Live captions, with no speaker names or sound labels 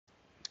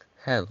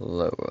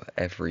Hello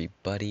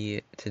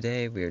everybody.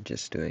 Today we are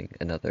just doing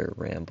another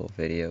ramble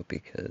video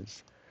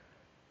because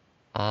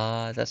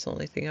that's the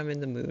only thing I'm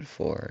in the mood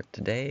for.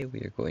 Today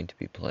we are going to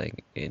be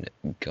playing in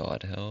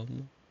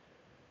Godhelm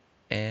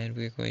and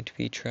we're going to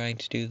be trying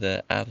to do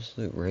the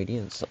absolute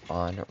radiance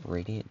on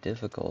radiant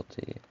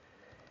difficulty.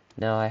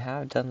 Now I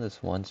have done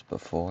this once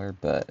before,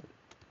 but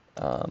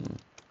um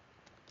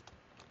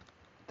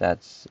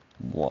that's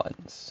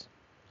once.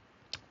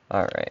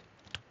 Alright.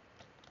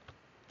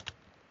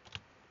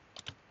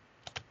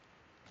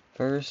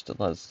 First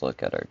let's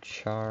look at our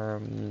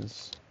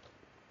charms.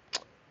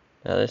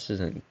 Now this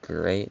isn't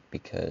great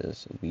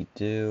because we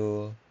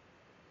do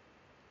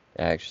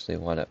actually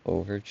want to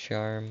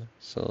overcharm,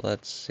 so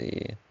let's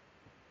see.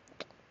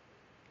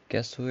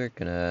 Guess we're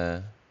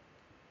gonna...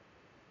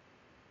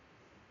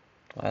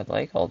 I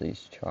like all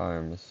these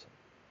charms.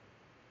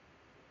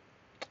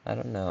 I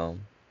don't know.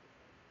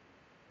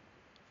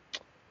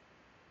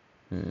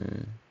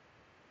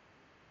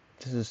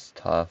 This is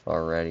tough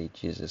already,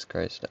 Jesus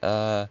Christ.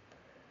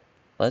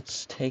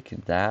 Let's take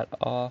that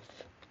off.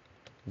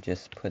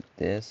 Just put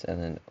this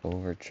and then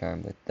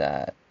overcharm with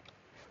that.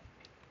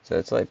 So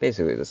it's like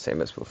basically the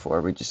same as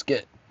before. We just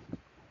get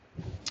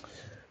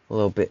a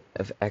little bit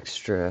of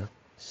extra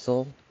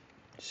soul,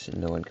 which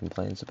no one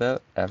complains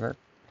about, ever.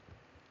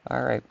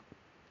 Alright,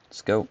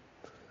 let's go.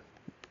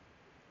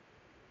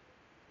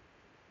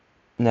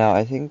 Now,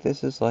 I think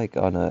this is like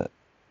on a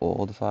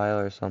old file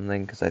or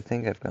something, because I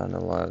think I've gotten a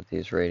lot of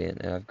these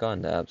Radiant, and I've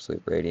gone to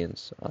Absolute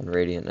Radiance on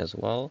Radiant as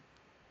well.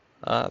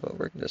 But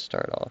we're going to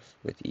start off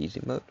with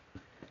easy mode,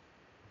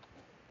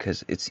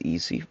 because it's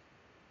easy,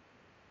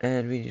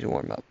 and we need to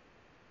warm up.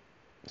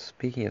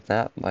 Speaking of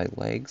that, my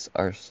legs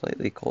are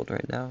slightly cold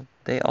right now.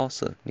 They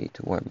also need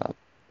to warm up.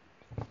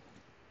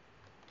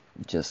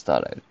 Just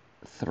thought I'd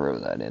throw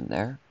that in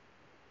there.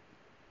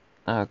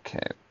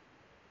 Okay.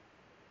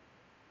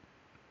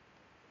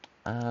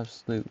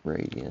 Absolute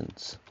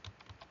Radiance.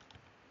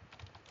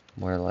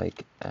 More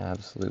like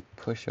absolute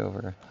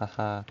pushover.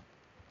 Haha.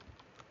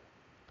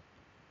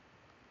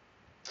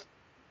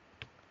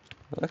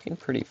 Looking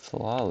pretty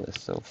flawless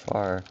so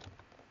far.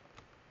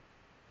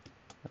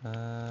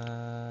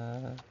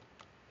 Boop,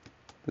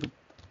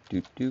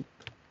 doop, doop,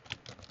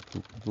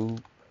 boop,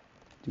 boop,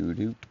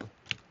 doo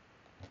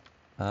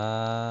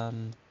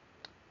doop.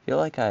 Feel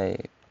like I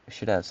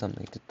should have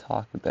something to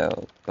talk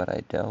about, but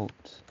I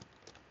don't.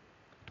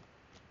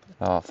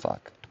 Oh,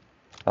 fuck.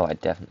 Oh, I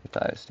definitely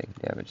thought I was taking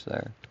damage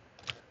there.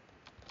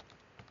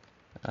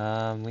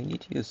 We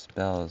need to use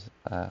spells.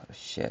 Oh,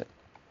 shit.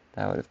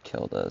 That would have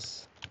killed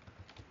us.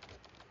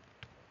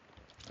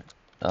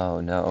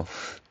 Oh, no.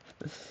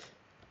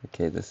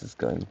 Okay, this is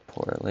going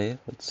poorly.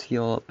 Let's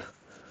heal up.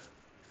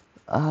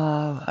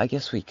 I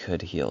guess we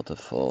could heal to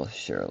full.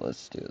 Sure,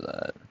 let's do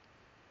that.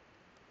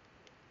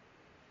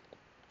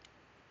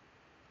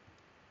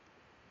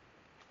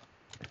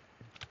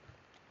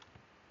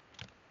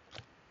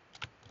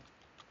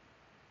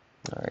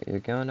 Alright,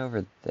 you're going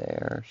over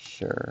there.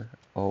 Sure.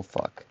 Oh,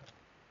 fuck.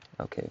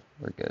 Okay,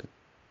 we're good.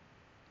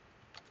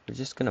 We're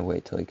just gonna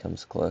wait till he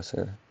comes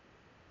closer.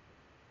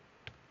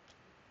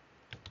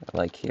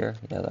 Like here?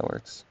 Yeah, that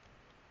works.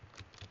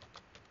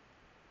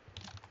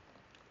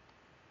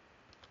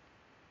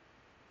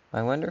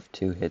 I wonder if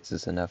 2 hits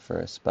is enough for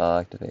a spell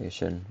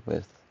activation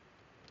with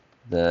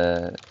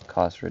the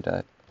cost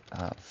reduction.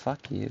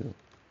 Fuck you.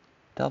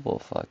 Double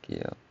fuck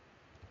you.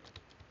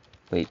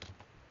 Wait.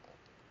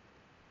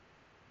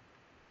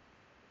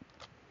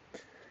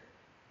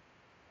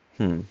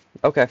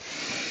 Okay.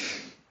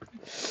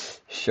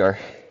 Sure.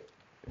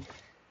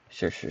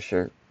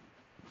 Sure.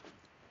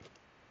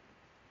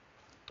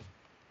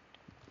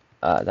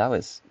 That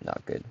was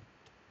not good.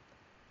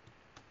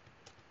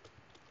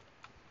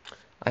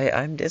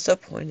 I'm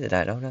disappointed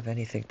I don't have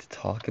anything to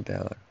talk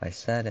about. I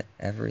said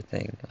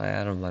everything I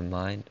had on my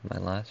mind in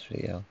my last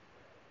video.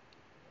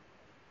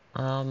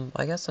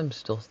 I guess I'm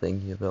still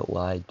thinking about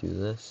why I do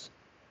this.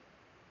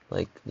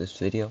 Like, this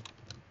video.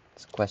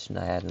 It's a question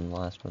I had in the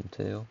last one,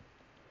 too.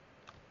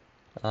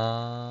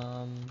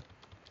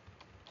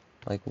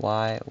 Like,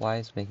 why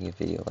is making a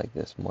video like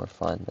this more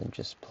fun than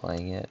just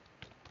playing it?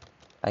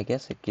 I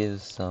guess it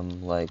gives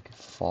some, like,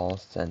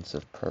 false sense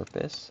of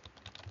purpose,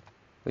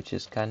 which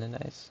is kinda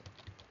nice.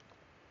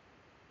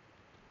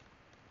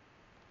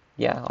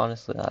 Yeah,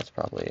 honestly, that's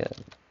probably it.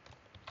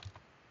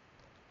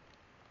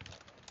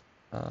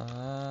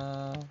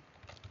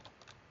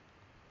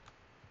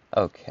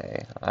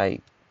 Okay, I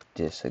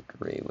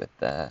disagree with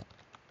that.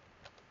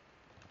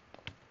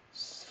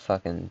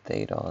 Fucking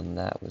Thadon,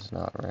 that was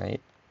not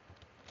right.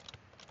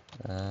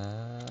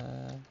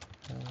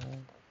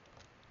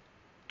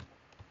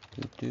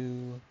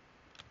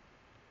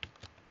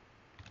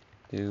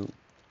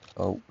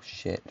 Oh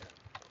shit.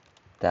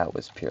 That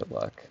was pure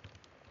luck.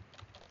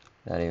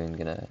 Not even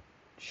gonna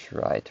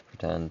try to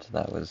pretend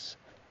that was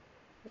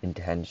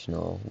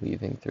intentional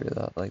weaving through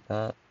that like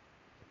that.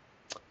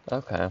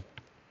 Okay.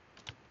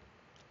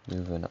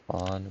 Moving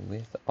on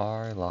with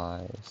our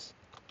lives.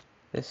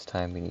 This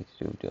time we need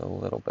to do a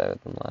little better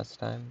than last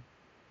time.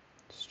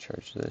 Let's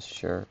charge this,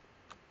 sure.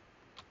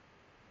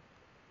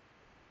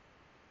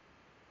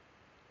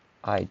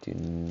 I do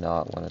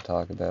not want to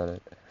talk about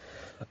it.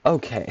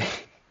 Okay.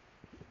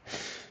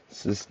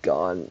 This has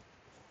gone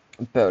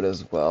about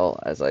as well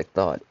as I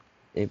thought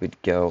it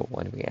would go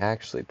when we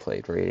actually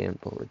played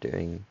Radiant, but we're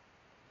doing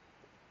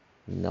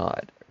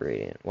not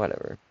Radiant,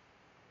 whatever.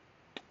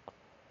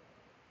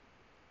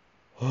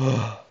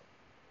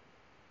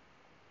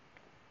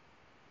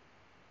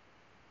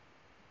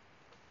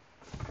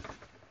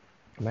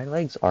 My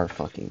legs are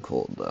fucking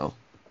cold though.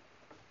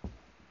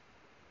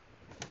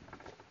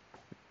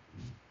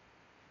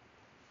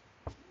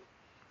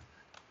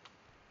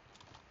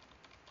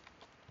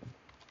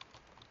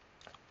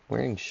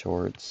 Wearing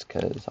shorts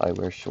because I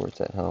wear shorts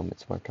at home,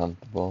 it's more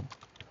comfortable.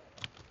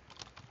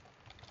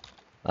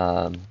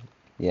 Um,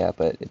 yeah,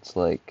 but it's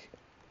like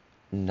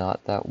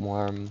not that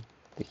warm.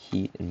 The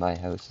heat in my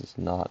house is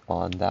not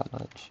on that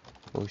much.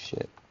 Oh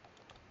shit.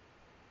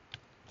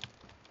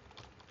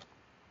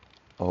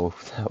 Oh,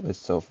 that was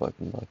so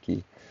fucking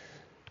lucky.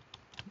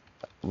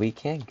 We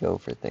can't go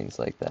for things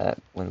like that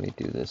when we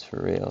do this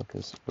for real,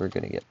 because we're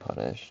gonna get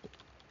punished.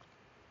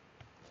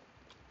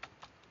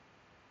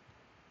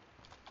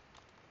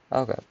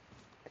 Okay.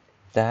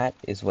 That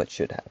is what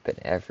should happen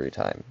every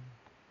time.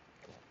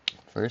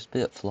 First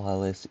bit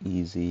flawless,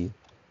 easy.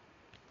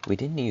 We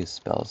didn't use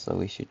spells, so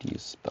we should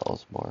use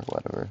spells more,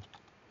 whatever.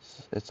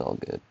 It's all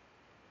good.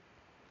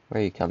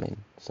 Where are you coming?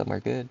 Somewhere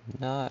good?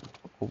 Not.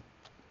 Oh,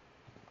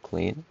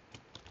 clean?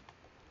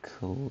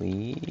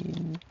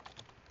 Clean?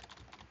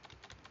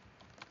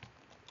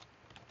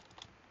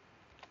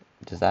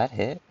 Does that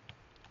hit?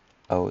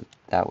 Oh,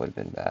 that would have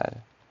been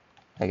bad.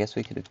 I guess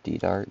we could have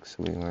D-Dark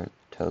so we weren't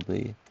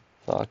totally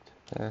fucked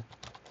there.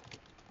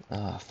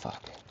 Ah,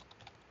 fuck.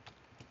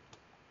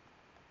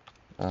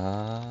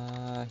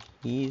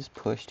 He's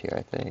pushed here,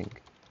 I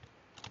think.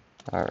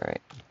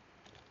 Alright.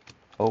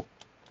 Oh,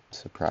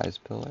 surprise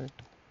pillar.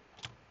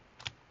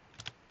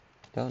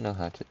 Don't know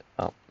how to...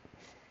 Oh.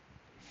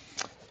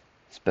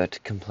 It's about to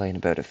complain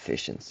about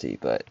efficiency,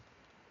 but...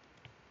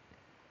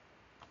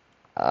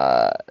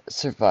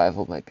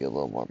 survival might be a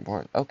little more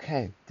important.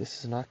 Okay,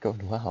 this is not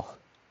going well.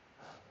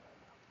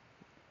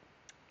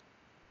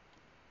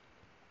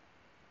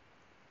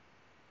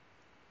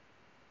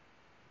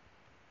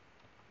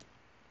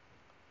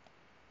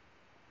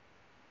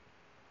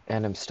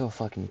 And I'm still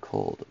fucking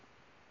cold.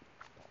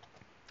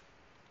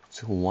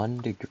 It's 1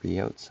 degree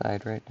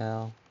outside right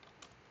now.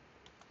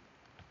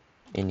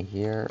 In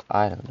here,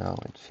 I don't know,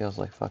 it feels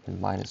like fucking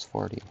minus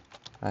 40.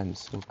 I'm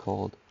so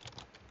cold.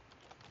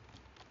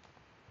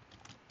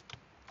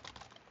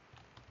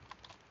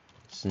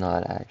 It's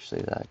not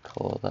actually that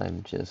cold,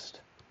 I'm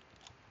just...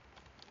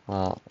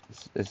 Well,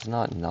 it's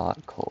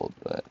not cold,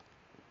 but...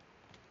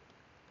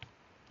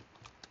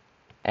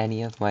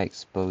 Any of my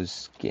exposed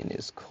skin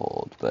is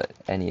cold, but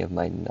any of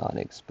my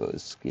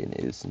non-exposed skin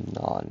is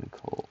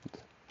non-cold.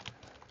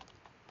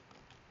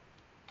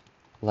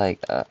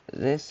 Like,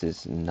 this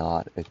is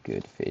not a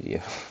good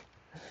video.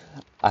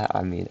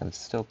 I mean, I'm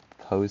still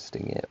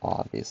posting it,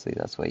 obviously,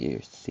 that's why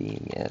you're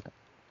seeing it.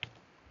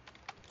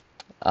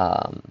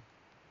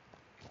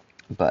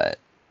 But,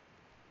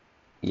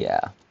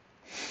 yeah.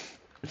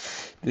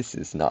 This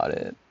is not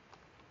it.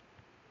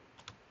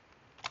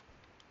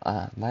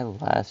 My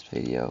last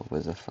video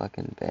was a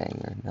fucking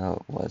banger. No,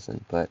 it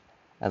wasn't, but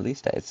at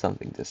least I had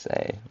something to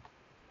say.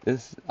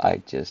 This,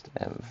 I just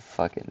am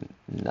fucking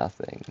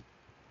nothing.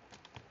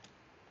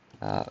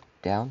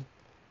 Down?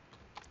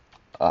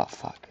 Oh,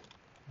 fuck.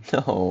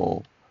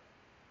 No.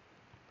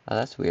 Oh,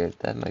 that's weird.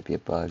 That might be a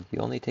bug. You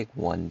only take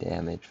 1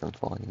 damage from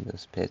falling in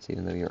those pits,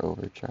 even though you're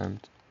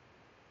overcharmed.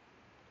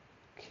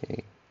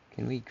 Okay.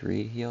 Can we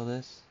greed heal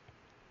this?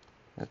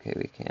 Okay,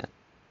 we can't.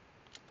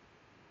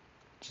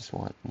 Just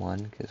want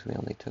 1, because we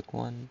only took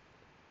 1.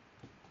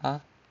 Huh?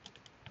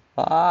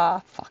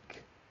 Ah, fuck.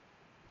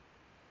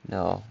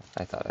 No,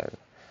 I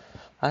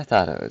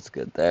thought I was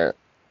good there.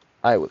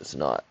 I was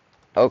not.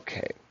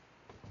 Okay.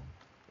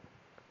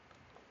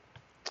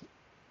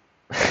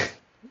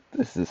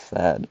 This is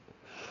sad.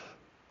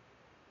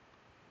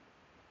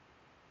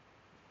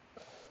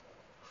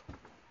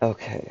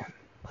 Okay,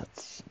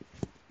 let's.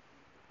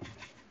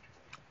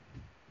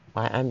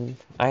 I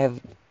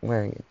have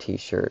wearing a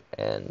t-shirt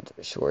and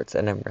shorts,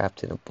 and I'm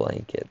wrapped in a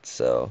blanket,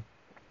 so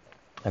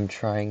I'm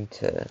trying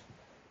to.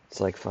 It's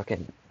like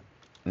fucking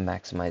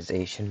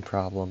maximization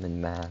problem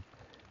in math,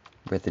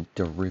 where the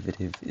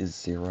derivative is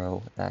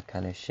 0, that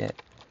kind of shit.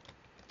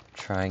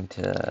 Trying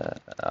to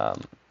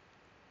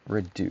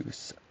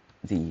reduce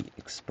the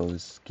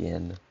exposed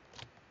skin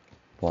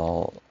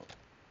while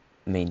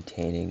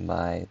maintaining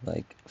my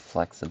like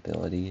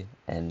flexibility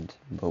and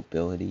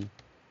mobility.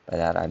 By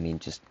that I mean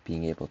just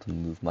being able to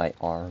move my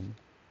arm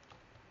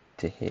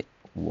to hit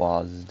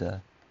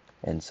WASD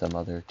and some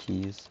other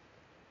keys.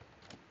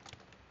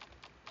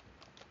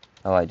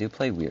 Oh, I do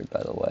play weird,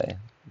 by the way.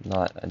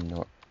 Not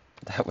a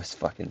that was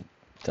fucking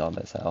dumb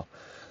as hell.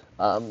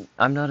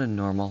 I'm not a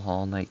normal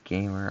Hollow Knight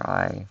gamer.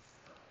 I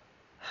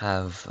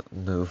have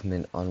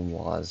movement on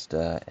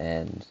WASD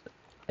and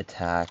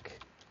attack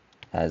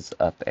as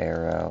up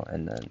arrow,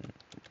 and then,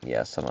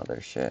 yeah, some other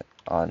shit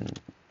on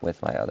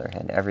with my other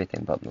hand.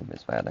 Everything but move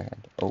is my other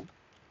hand. Oh,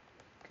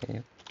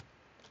 okay.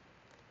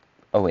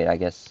 Oh wait, I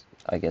guess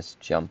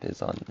jump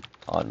is on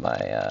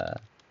my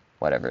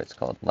whatever it's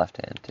called, left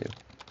hand too.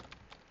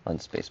 On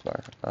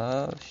spacebar.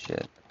 Oh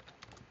shit.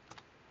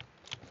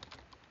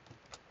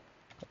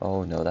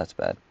 Oh no, that's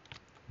bad.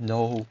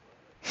 No.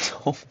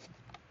 No.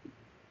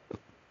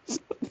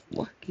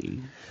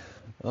 Fucking.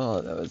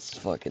 Oh, that was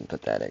fucking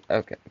pathetic.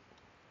 Okay.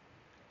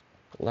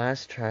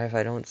 Last try, if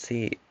I don't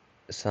see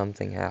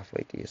something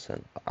halfway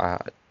decent,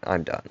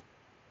 I'm done.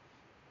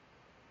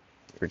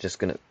 We're just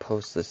gonna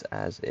post this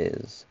as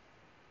is.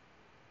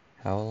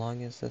 How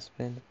long has this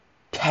been?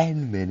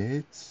 10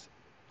 minutes?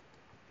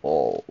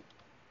 Oh,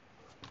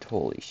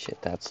 holy shit,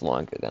 that's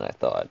longer than I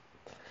thought.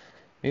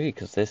 Maybe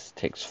because this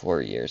takes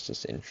 4 years,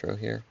 this intro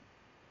here.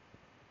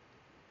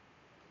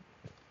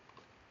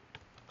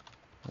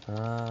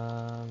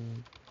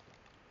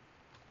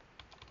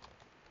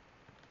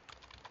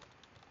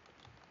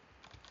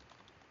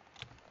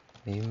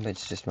 Maybe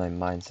it's just my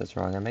mindset's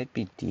wrong. I might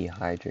be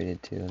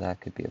dehydrated too, and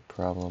that could be a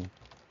problem.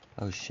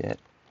 Oh shit.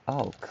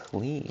 Oh,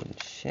 clean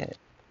shit.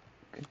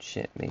 Good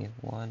shit, me.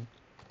 1,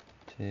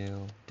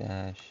 2,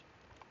 dash,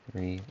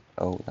 3.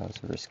 Oh, that was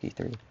a risky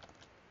 3.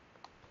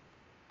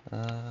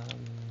 Oh,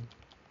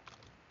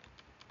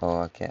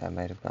 okay, I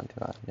might have gone too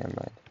high. Never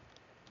mind.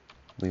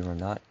 We were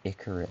not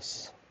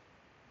Icarus.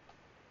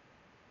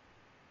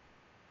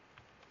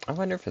 I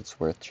wonder if it's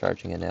worth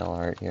charging a nail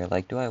art here.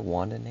 Like, do I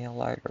want a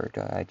nail art, or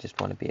do I just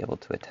want to be able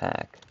to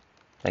attack?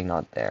 Like,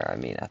 not there, I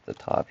mean at the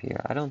top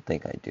here. I don't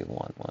think I do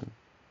want one.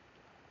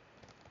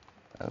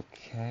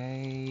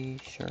 Okay,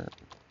 sure.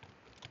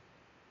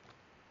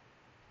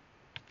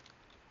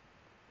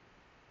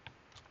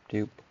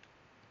 Dupe.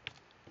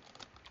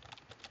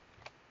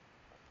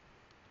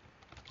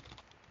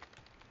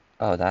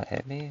 Oh, that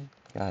hit me?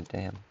 God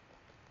damn.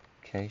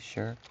 Okay,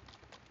 sure.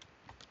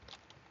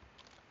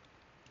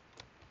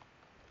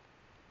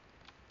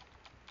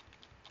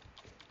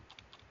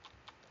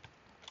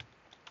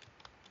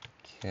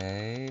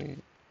 Okay,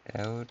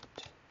 out,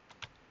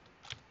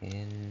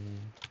 in,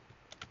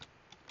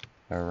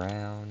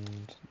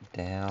 around,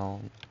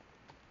 down,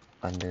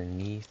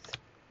 underneath,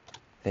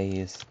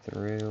 phase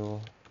through,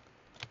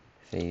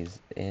 phase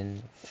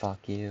in, fuck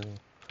you.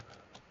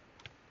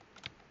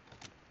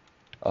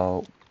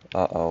 Oh,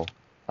 uh-oh,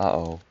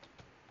 uh-oh.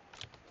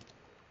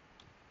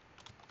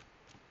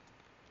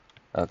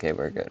 Okay,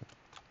 we're good.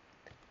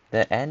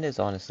 The end is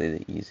honestly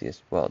the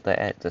easiest. Well,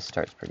 the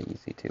start's pretty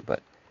easy too,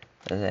 but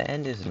the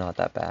end is not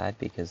that bad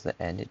because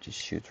the end, it just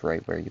shoots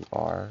right where you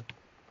are.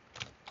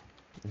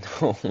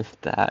 No,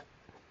 that.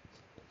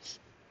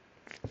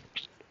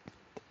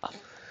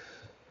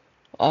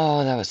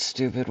 Oh, that was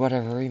stupid.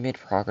 Whatever, we made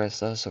progress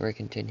though, so we're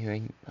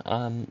continuing.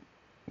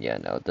 Yeah,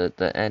 no,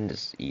 the end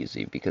is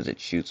easy because it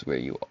shoots where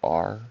you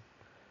are.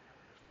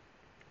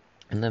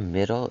 In the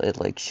middle, it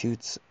like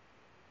shoots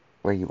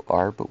where you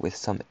are, but with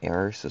some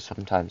error, so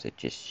sometimes it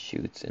just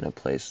shoots in a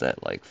place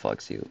that like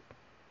fucks you.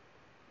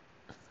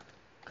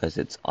 Because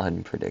it's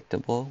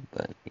unpredictable,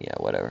 but yeah,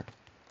 whatever.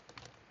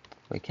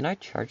 Wait, can I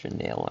charge a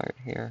nail art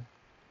here?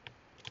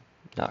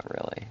 Not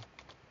really.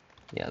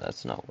 Yeah,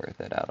 that's not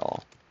worth it at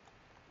all.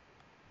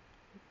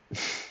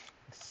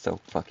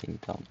 So fucking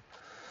dumb.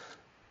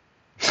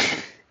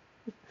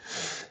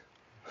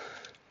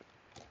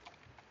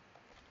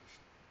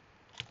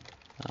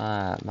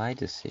 My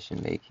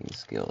decision-making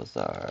skills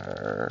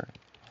are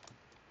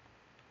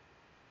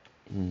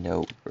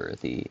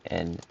noteworthy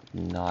and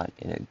not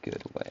in a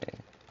good way.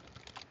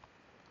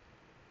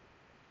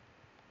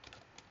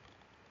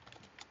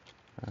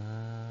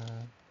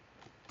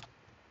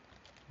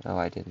 Oh,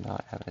 I did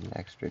not have an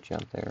extra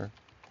jump there,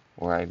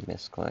 or I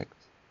misclicked.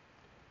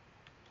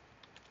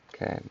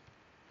 Okay.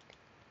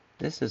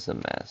 This is a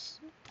mess.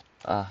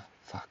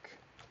 Fuck.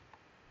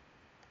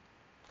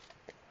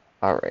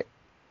 Alright.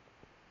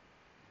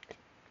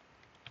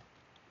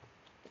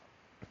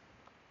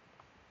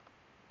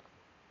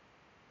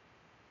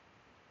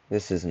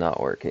 This is not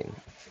working.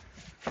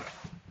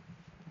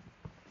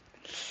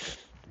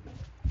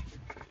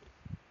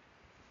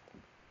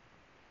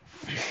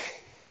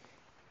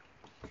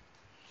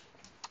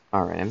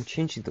 Alright, I'm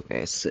changing the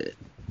way I sit.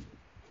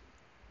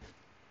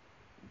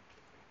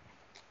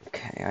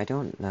 Okay, I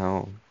don't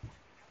know.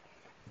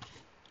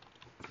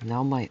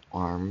 Now my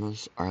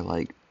arms are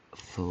like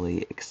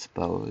fully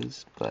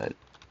exposed, but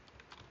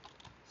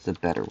it's a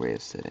better way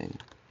of sitting.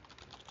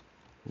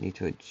 I need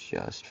to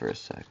adjust for a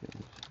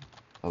second.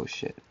 Oh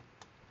shit.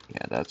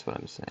 Yeah, that's what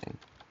I'm saying.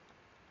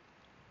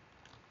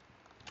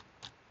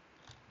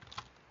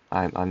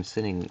 I'm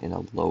sitting in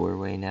a lower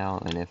way now,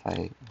 and if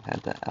I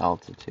had the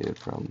altitude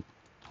from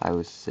I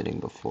was sitting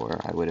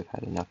before, I would have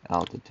had enough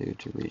altitude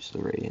to reach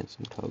the radiance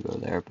and pogo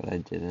there, but I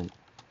didn't.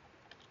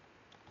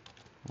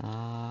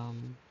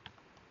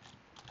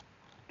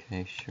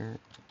 Okay, sure.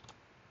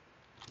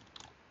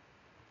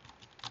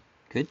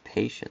 Good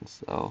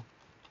patience, though.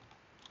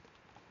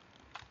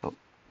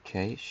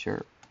 Okay,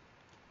 sure.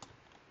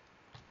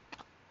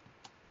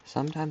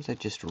 sometimes I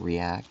just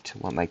react to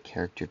what my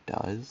character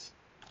does,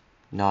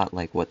 not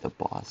like what the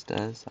boss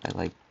does. I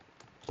like,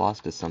 boss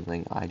does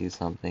something, I do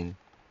something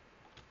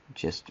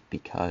just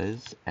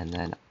because, and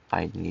then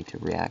I need to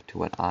react to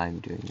what I'm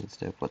doing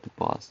instead of what the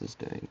boss is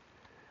doing.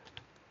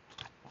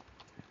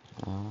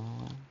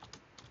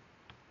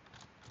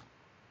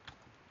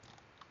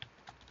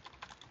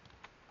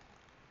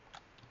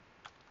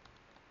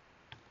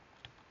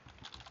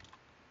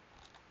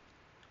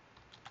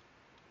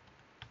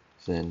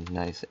 It's a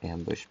nice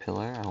ambush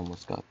pillar. I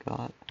almost got.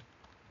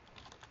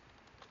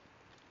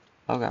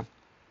 Okay.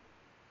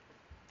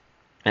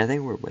 I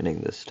think we're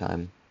winning this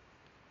time.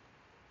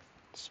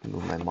 Let's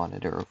move my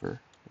monitor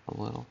over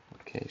a little.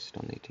 Okay,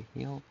 still need to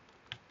heal.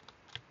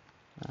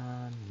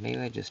 Maybe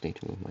I just need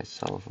to move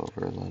myself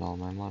over a little.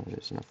 My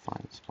monitor's in a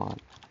fine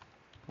spot.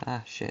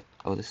 Ah, shit.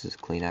 Oh, this is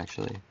clean,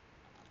 actually.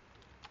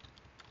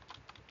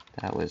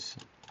 That was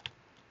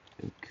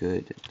a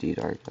good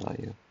DDARC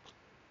value.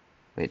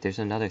 Wait, there's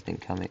another thing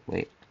coming.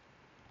 Wait.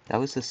 That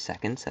was the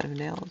second set of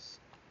nails?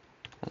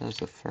 That was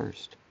the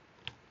first.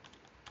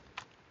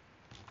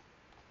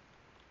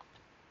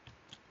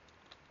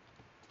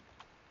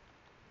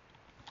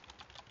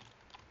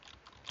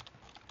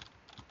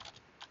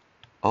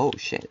 Oh,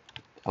 shit.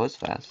 That was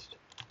fast.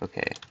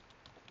 Okay.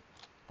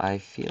 I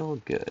feel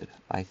good.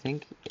 I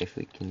think if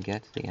we can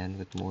get to the end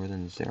with more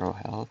than 0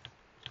 health,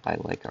 I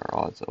like our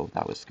odds. Oh,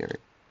 that was scary.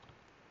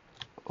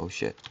 Oh,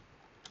 shit.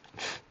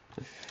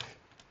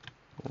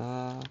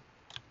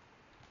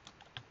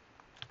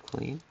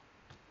 Clean?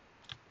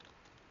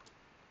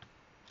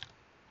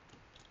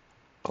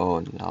 Oh,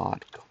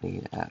 not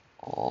clean at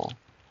all.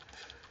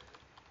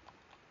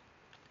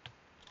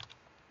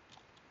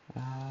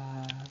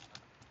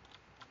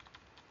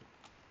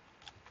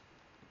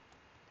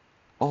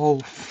 Oh,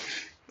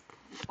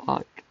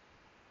 fuck.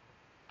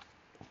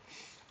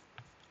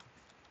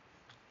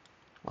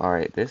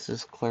 Alright, this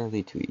is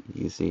clearly too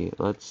easy.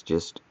 Let's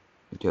just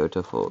go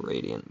to full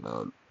radiant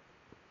mode.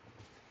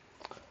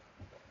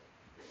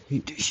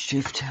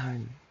 Shift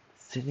time.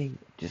 Sitting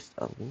just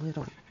a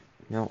little.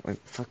 No, I'm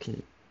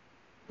fucking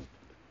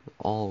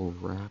all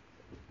wrapped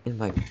in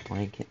my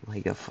blanket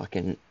like a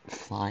fucking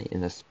fly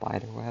in a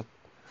spider web.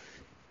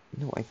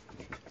 No, I'm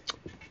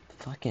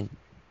fucking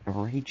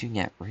raging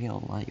at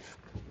real life.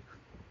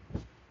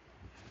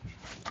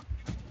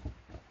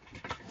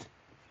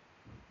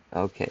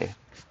 Okay.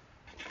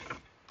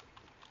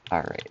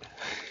 Alright.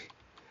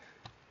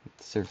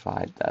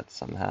 Survived that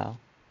somehow.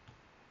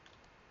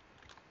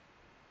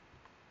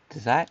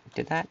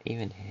 Did that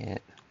even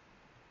hit?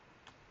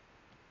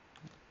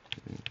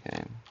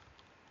 Okay.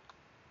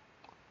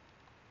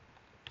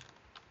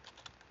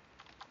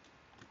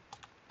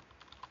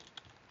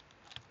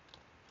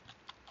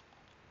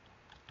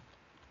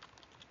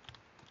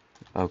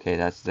 Okay,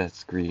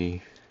 that's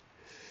greedy.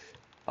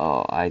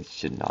 Oh, I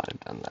should not have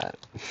done that.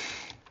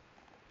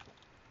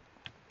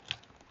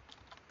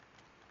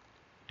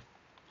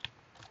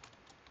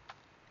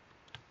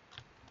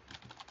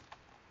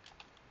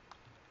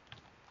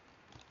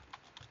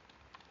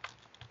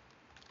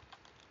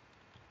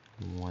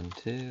 One,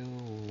 two,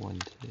 one,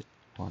 two,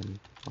 one,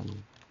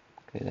 one.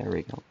 Okay, there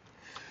we go.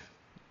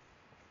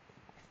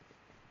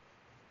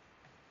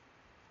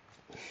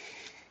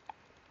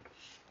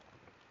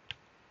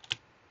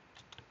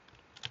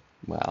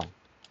 Wow,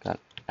 got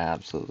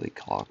absolutely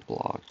cock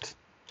blocked.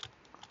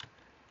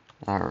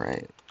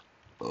 Alright.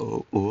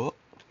 Oh, oh.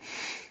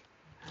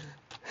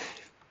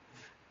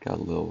 Got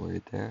a little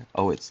worried there.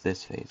 Oh, it's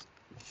this phase.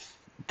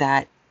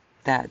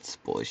 That's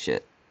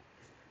bullshit.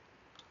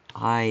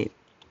 I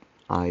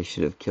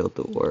should have killed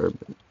the orb.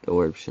 The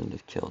orb shouldn't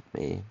have killed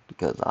me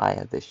because I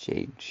had the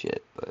shade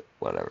shit, but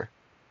whatever.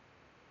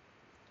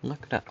 I'm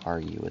not gonna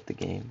argue with the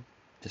game.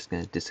 Just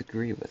gonna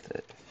disagree with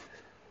it.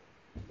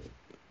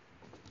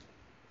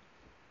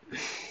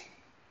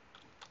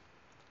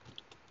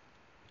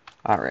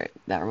 Alright,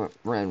 that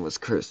run was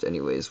cursed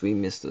anyways. We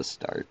missed the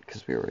start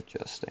because we were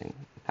adjusting.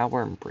 Now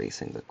we're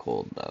embracing the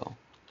cold though.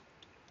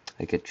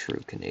 Like a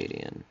true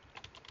Canadian.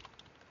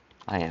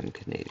 I am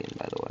Canadian,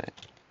 by the way.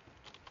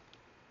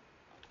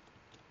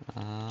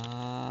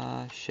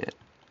 Shit.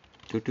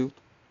 Doot doot.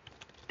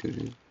 Doot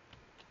doot.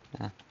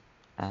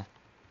 Ah.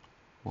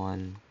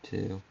 1,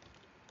 2.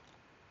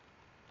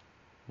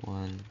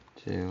 1,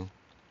 2.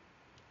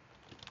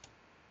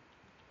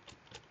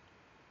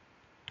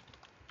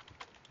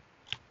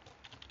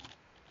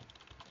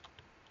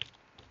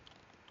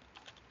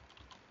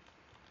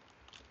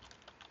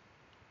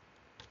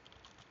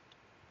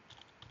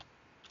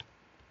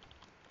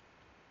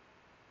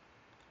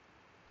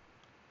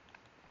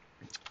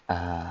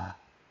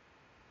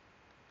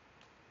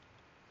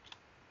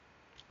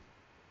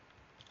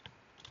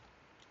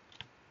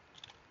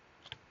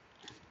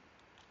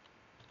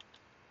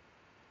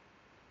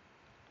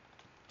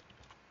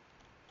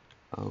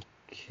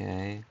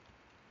 Okay.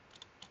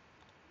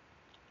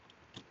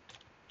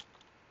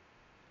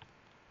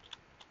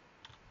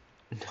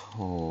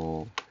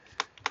 No.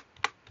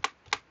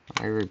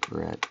 I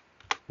regret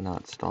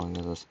not stalling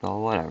as a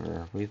spell.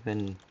 Whatever. We've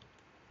been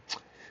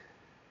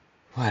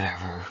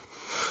Whatever.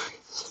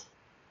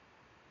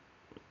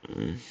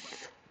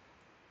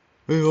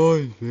 They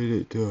always made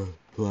it to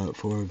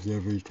platforms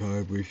every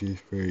time, which is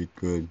very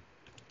good.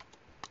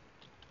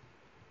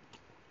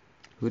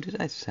 Who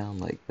did I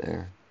sound like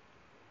there?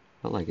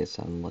 Felt like it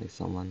sounded like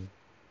someone.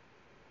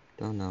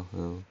 Don't know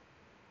who.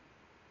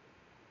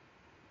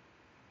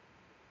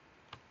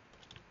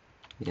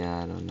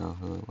 Yeah, I don't know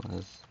who it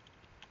was.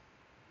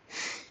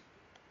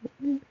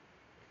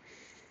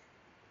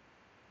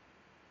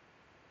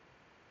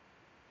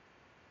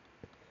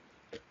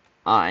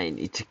 I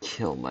need to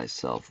kill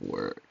myself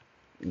or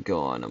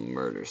go on a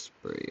murder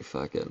spree,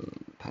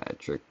 fucking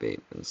Patrick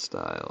Bateman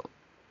style.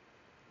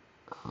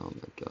 Oh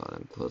my god,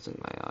 I'm closing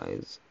my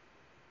eyes,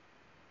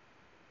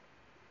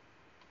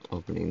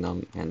 opening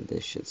them, and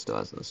this shit still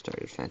hasn't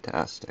started.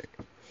 Fantastic.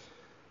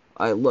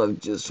 I love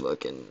just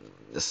fucking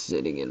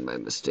sitting in my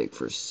mistake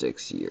for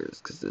 6 years,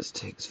 because this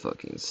takes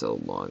fucking so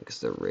long, because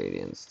the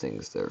Radiance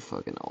thinks they're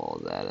fucking all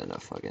that in a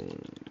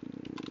fucking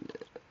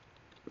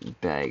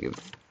bag of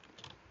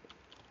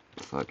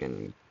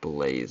fucking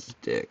blazed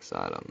dicks.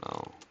 I don't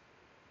know.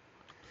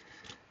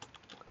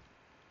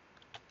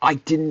 I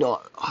did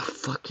not. A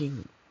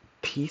fucking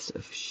piece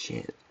of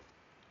shit.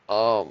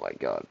 Oh my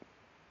god.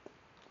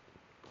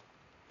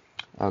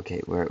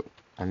 Okay,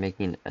 I'm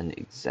making an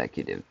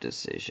executive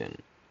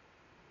decision.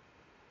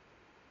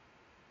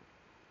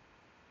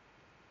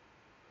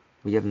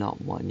 We have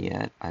not won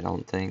yet, I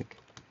don't think.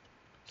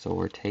 So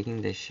we're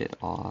taking this shit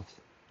off.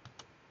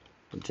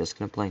 We're just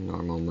gonna play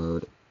normal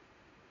mode.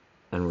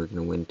 And we're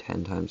gonna win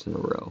 10 times in a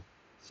row.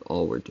 That's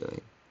all we're doing.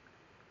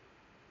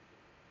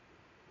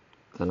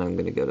 Then I'm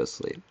gonna go to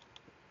sleep.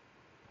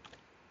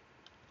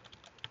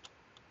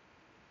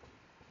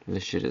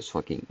 This shit is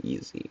fucking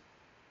easy.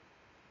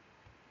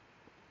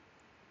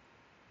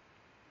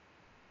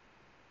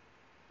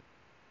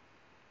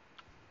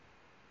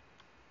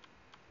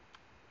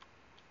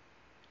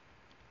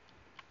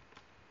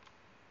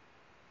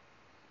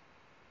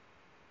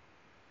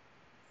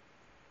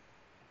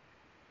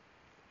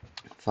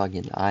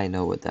 Fucking, I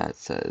know what that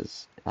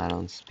says. I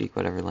don't speak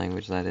whatever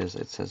language that is.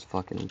 It says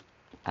fucking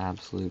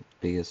absolute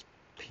biggest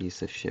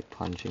piece of shit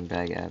punching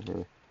bag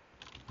ever.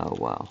 Oh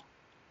wow.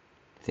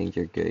 Think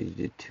you're good, you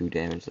did 2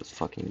 damage, that's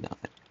fucking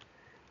nothing.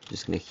 I'm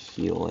just gonna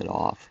heal it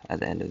off at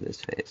the end of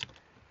this phase.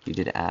 You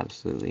did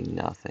absolutely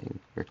nothing.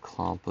 Your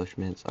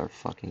accomplishments are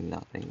fucking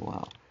nothing.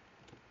 Wow.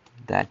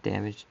 That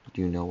damage,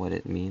 do you know what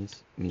it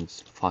means? It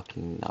means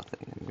fucking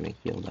nothing. I'm gonna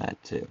heal that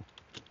too.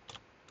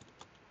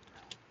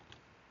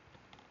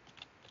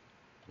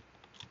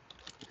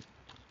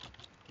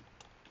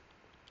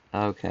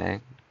 Okay,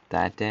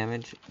 that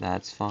damage,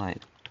 that's fine.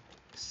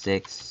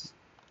 6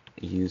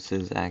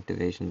 uses,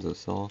 activations of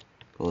soul,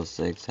 plus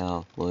 6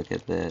 health. Look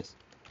at this.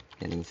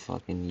 Getting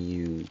fucking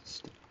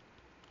used.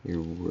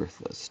 You're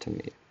worthless to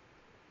me.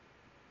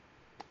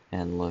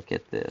 And look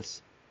at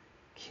this.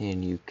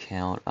 Can you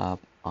count up?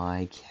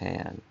 I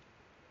can.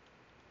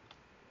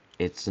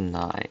 It's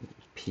 9.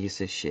 Piece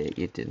of shit,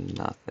 you did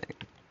nothing.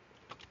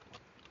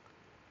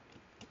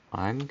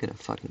 I'm gonna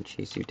fucking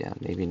chase you down.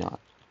 Maybe not.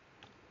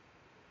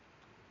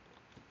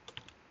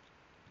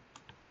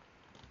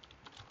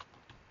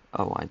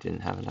 Oh, I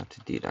didn't have enough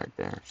to D-Dart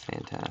there.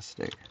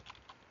 Fantastic.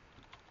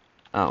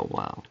 Oh,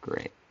 wow.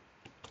 Great.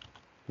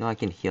 No, I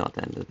can heal at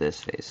the end of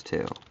this phase,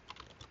 too.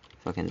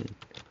 Fucking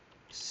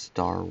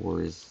Star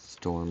Wars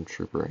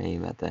Stormtrooper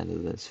aim at the end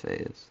of this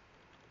phase.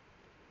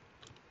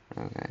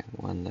 Okay,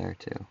 1 there,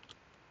 too.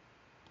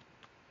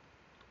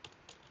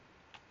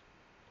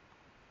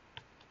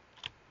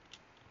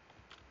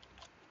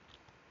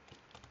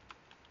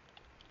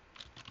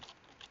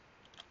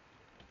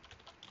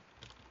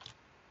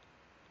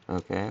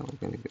 Okay,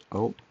 we're gonna go.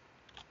 Oh,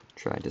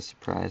 tried to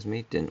surprise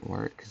me. Didn't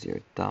work because you're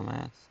a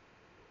dumbass.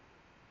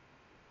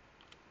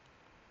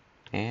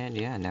 And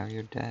yeah, now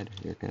you're dead.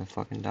 You're gonna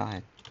fucking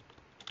die.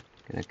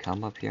 Gonna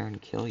come up here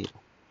and kill you.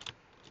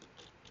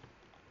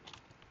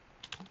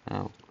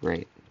 Oh,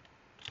 great.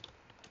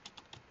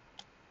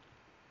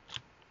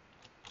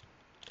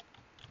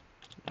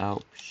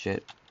 Oh,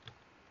 shit.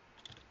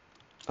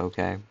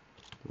 Okay.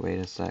 Wait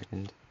a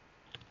second.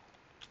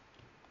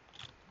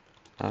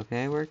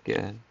 Okay, we're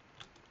good.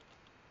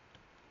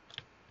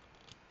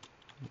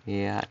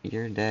 Yeah,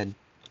 you're dead.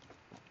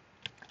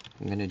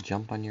 I'm gonna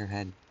jump on your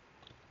head.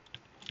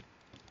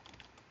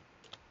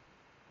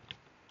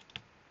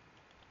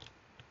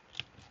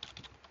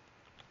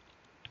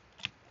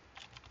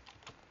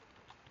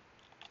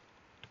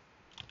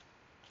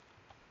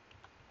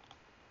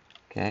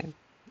 Okay.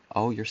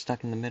 Oh, you're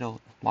stuck in the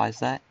middle. Why is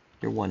that?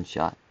 You're one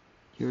shot.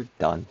 You're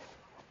done.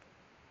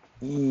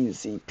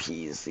 Easy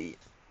peasy.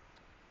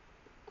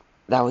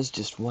 That was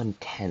just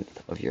 1/10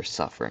 of your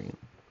suffering.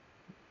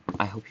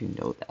 I hope you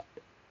know that.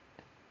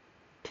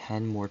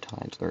 10 more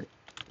times, or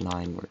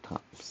 9 more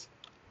times.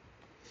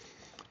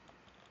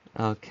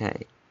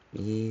 Okay.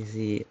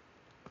 Easy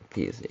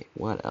peasy.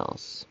 What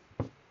else?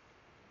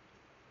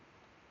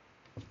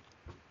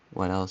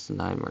 What else?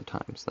 9 more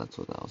times. That's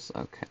what else.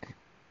 Okay.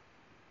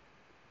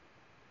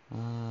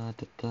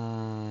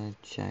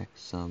 Check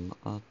some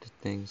of the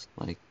things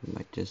like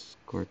my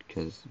Discord,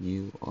 cause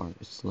you are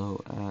a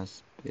slow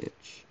ass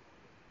bitch.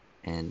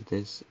 And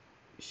this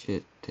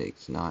shit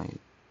takes 9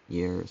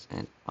 years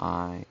and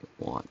I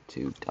want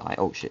to die.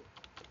 Oh shit.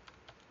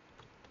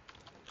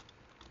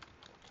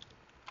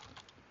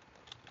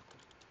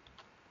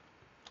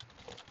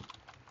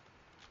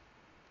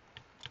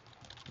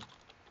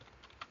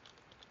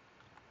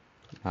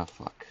 Oh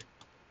fuck.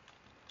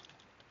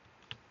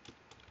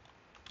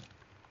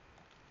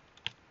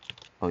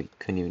 Oh, you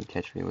couldn't even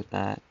catch me with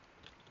that?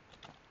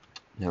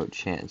 No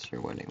chance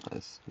you're winning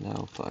this.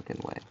 No fucking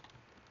way.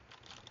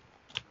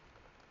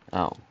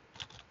 Oh.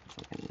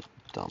 Fucking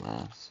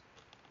dumbass.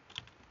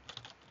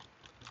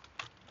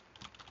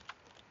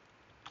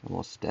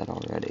 Almost dead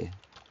already.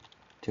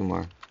 2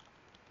 more.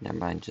 Never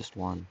mind, just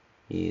 1.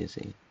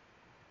 Easy.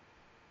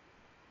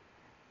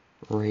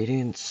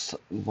 Radiant's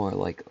more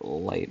like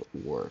light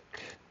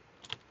work.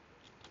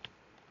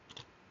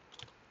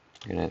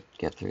 You're gonna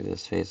get through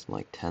this phase in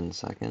like 10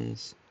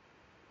 seconds.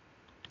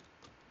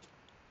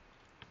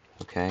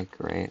 Okay,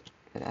 great.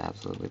 Get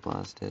absolutely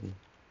blasted.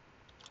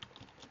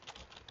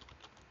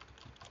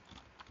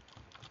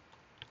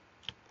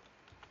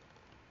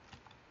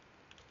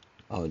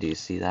 Oh, do you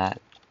see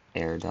that?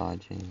 Air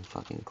dodging,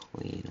 fucking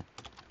clean.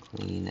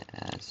 Clean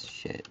as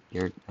shit.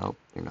 Oh,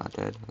 you're not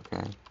dead,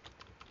 okay.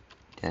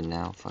 Dead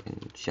now,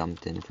 fucking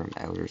jumped in from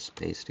outer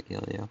space to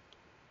kill you.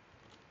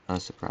 Oh,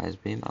 surprise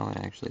beam? Oh, it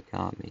actually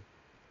got me.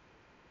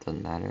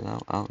 Doesn't matter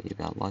though. Oh, you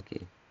got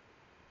lucky.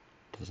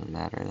 Doesn't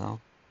matter though.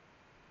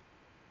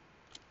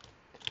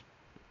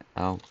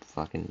 Oh,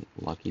 fucking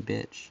lucky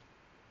bitch.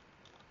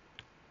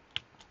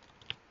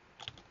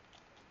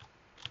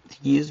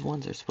 These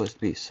ones are supposed to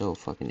be so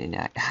fucking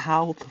inactive.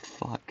 How the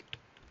fuck?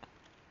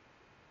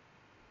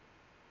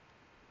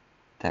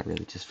 That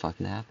really just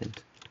fucking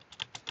happened.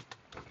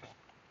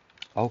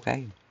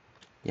 Okay.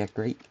 Yeah,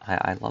 great.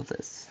 I love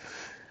this.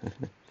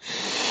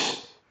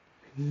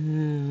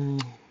 Hmm.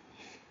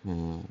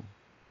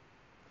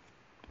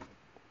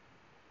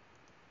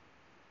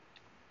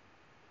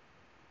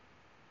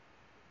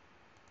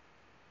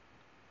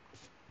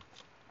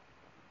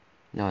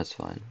 No, it's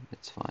fine.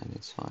 It's fine.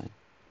 It's fine.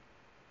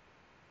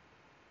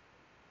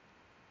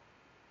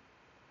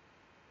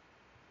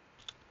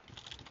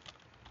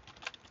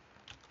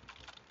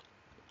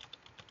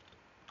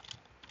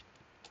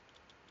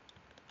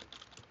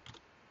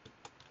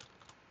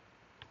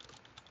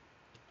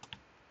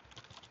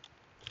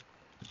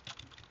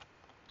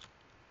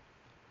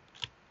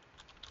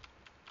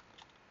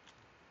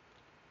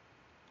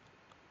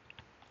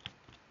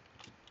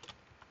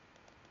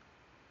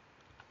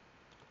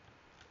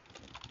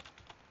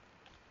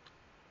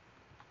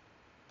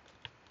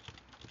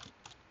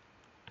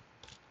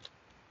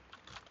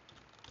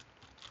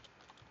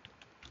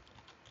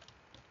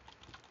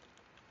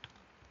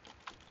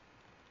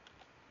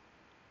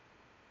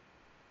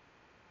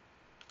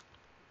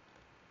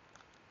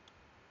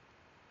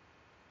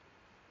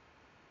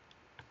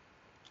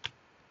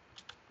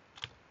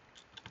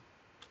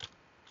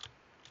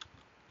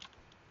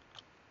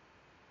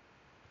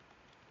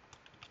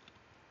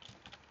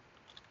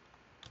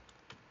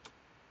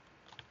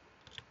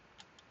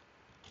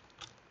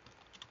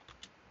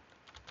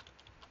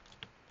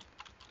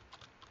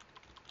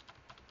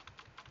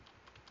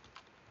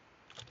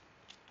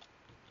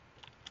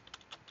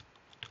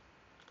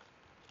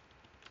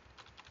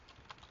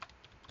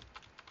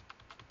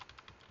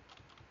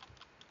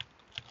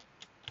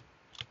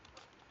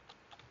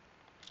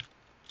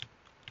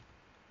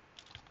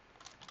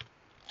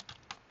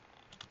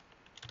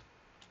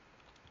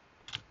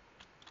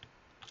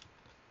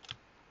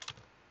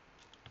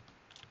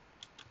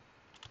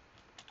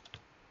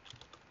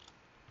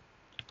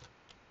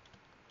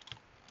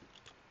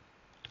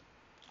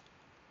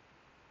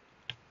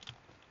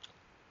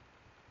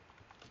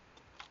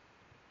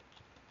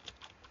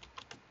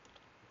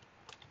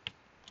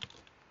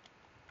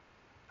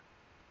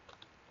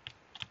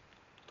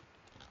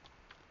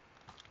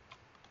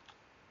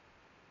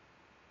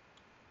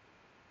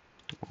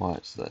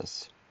 What's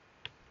this?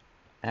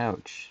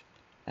 Ouch.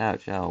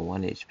 Ouch. Oh,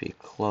 1 HP.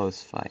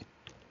 Close fight.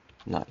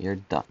 No, you're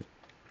done.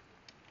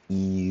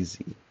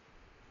 Easy.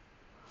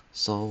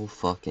 So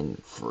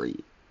fucking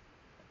free.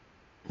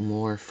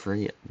 More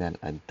free than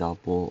a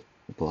double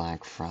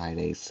Black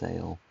Friday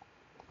sale.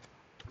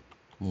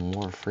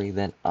 More free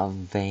than a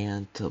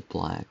Vanta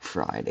Black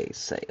Friday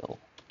sale.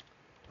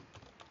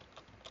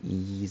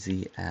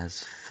 Easy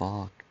as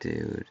fuck,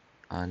 dude.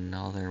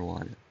 Another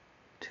one.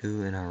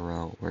 2 in a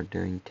row. We're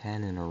doing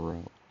 10 in a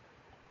row.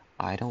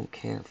 I don't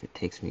care if it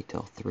takes me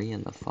till 3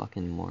 in the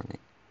fucking morning.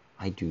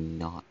 I do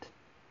not.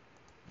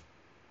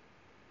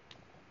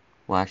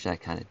 Well, actually, I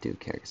kind of do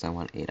care because I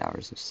want 8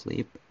 hours of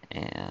sleep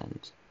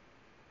and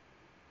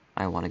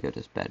I want to go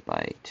to bed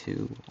by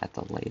 2 at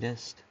the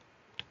latest,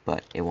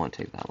 but it won't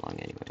take that long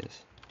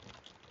anyways.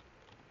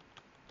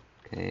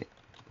 Okay,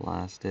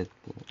 blasted.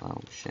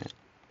 Oh shit.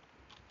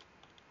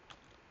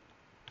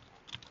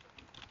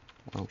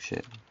 Oh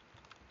shit.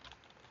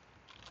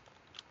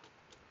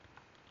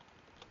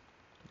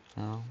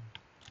 No.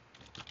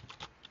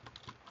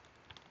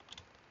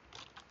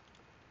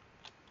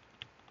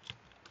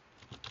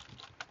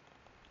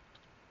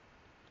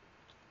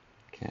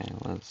 Okay,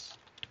 let's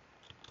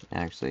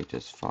actually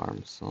just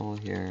farm soul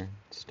here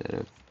instead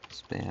of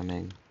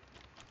spamming.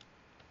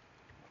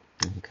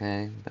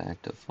 Okay,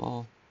 back to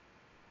full.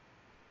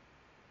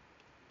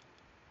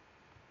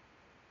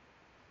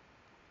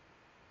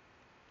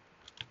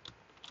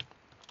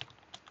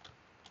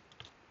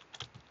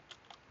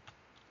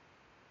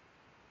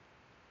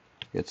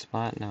 Good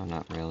spot? No,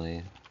 not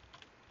really.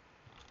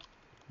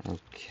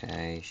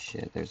 Okay,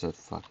 shit, there's a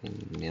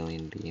fucking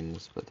million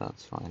beams, but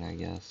that's fine, I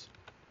guess.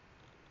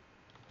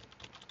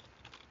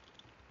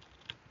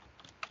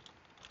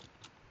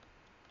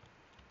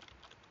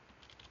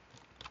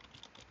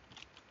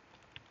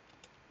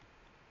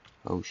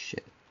 Oh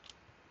shit.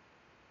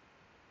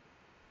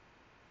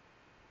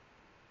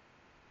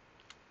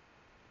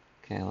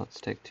 Okay,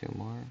 let's take two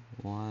more.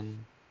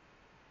 One,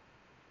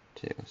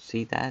 two.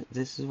 See that?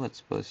 This is what's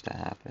supposed to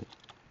happen.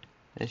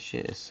 This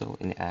shit is so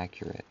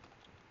inaccurate.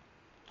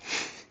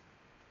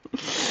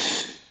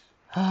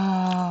 Oh,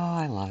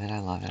 I love it, I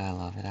love it, I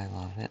love it, I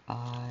love it,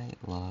 I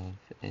love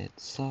it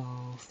so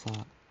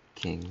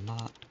fucking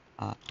much.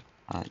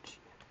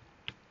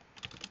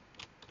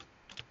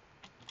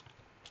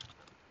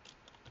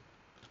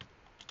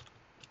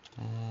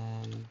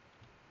 Um,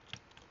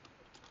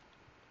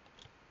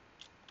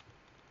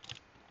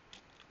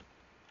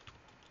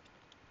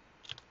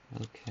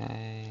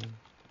 okay.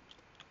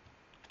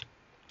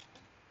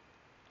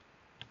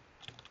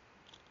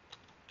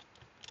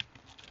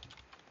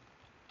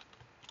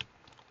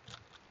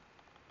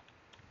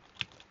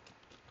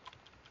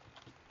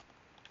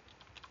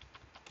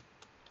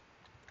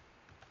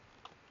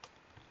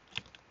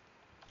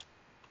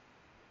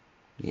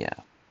 Yeah.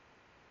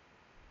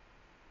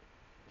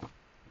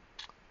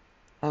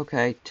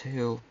 Okay,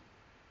 two.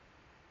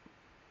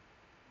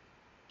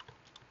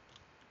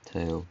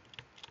 Two.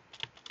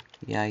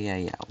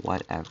 Yeah,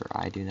 whatever.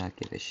 I do not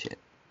give a shit.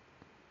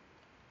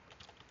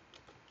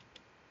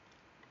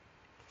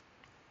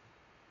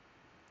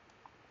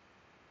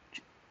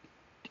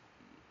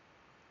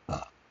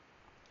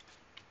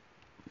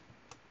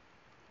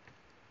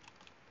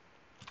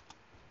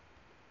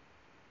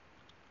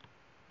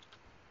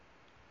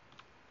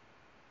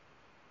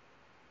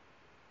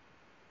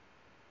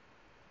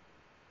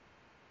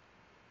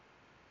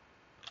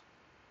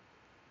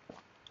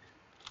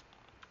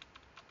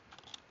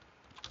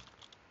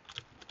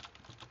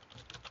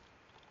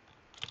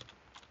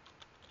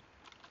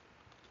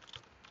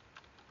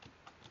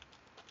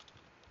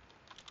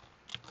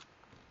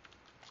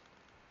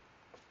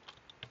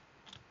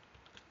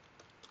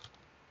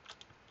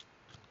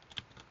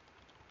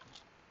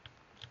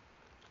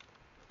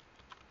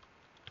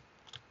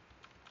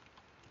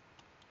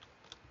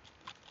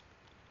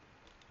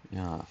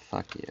 Oh,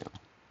 fuck you.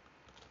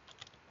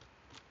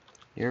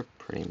 You're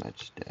pretty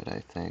much dead, I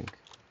think.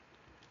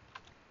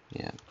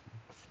 Yeah.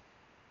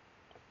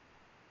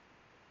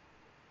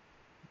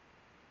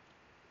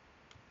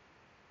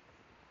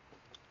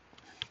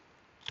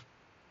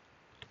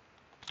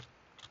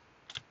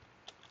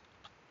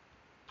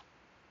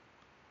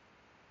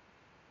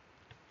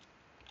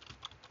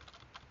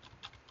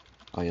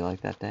 Oh, you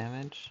like that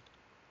damage?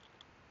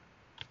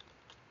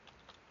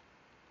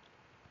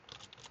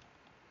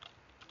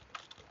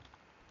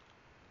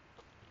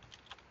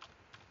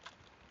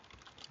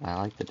 I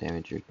like the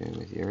damage you're doing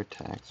with your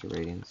attacks,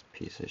 Radiant's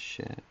piece of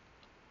shit.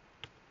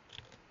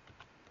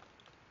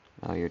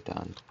 Oh, you're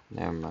done.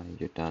 Never mind,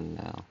 you're done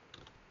now.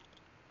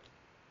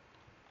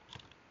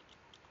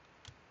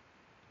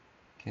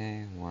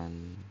 Okay,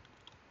 one.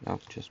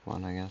 Nope, just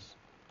one, I guess.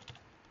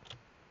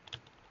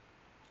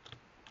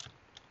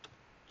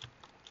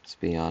 Let's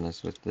be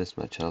honest, with this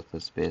much health,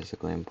 it's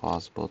basically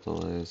impossible to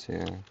lose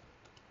here.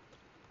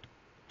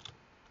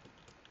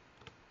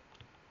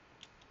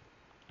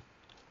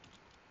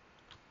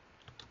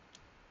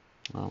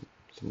 Well,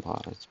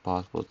 it's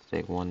possible to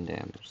take one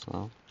damage,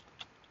 though.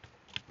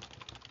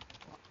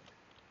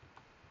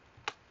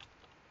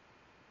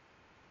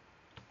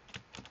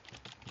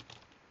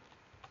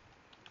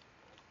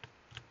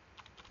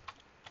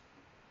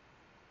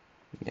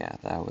 Yeah,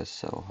 that was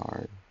so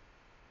hard.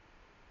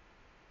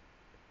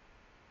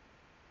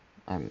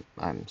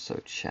 I'm so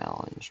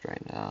challenged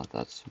right now.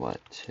 That's what,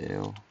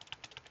 2,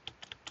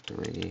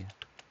 3.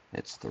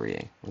 It's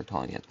 3. We're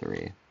calling it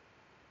 3.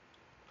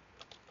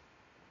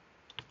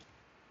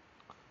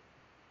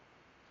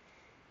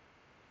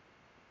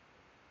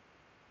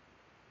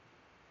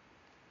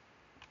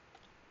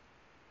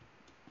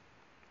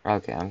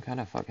 Okay, I'm kind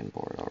of fucking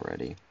bored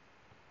already.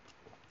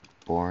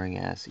 Boring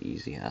ass,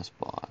 easy ass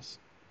boss.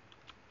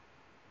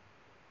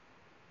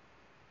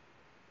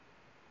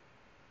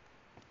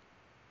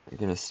 We're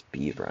gonna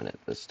speedrun it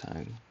this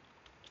time.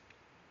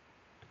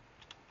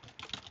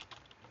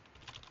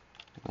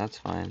 That's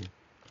fine.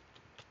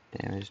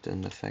 Damage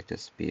doesn't affect a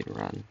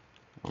speedrun.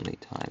 Only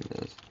time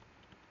does.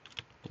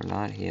 We're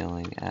not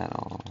healing at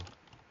all.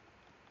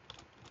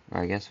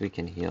 Or I guess we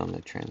can heal in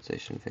the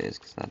transition phase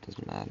because that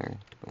doesn't matter,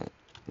 but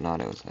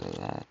Not outside of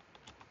that.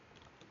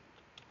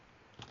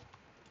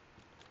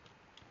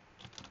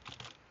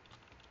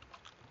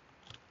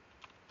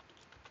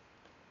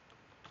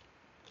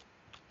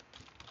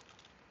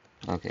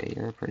 Okay,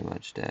 you're pretty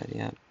much dead,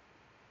 yep.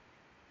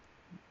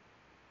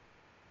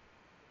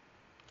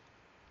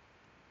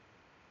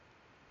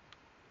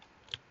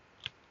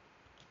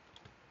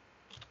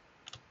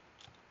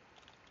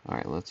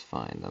 Alright, let's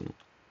find them.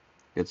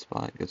 Good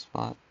spot, good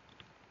spot.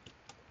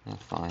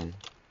 Fine.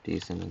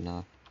 Decent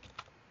enough.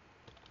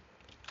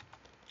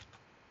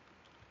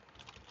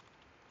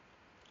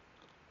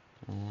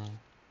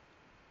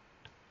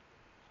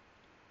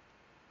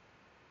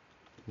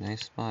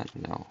 Nice spot?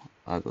 No.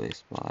 Ugly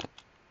spot.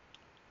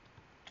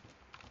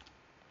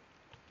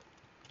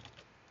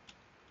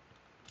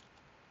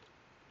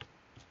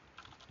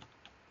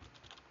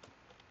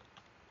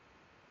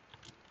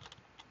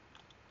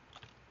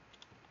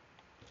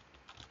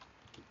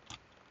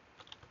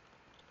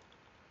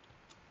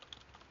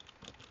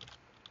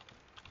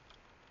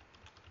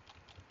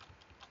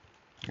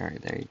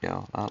 Alright, there you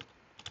go. Up.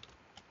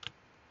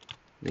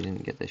 We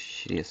didn't get the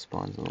shittiest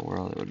spawns in the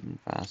world. It would have been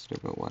faster,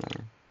 but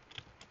whatever.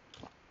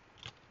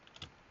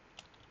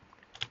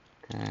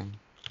 Okay.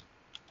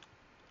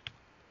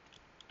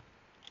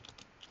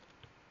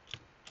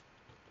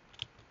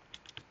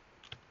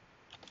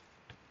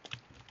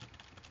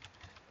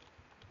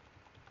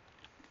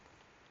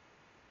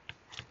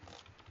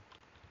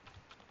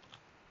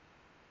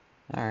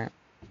 Alright.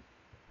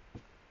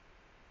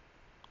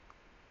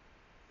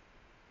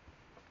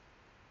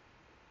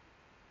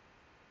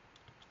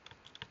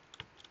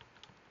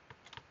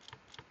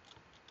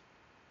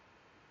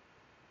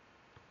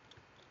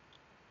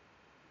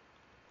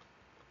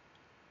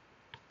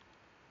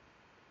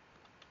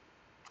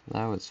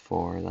 That was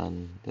 4,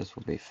 then this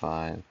will be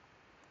 5.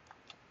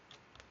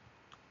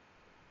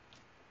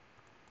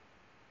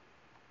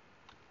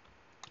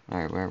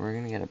 Alright, we're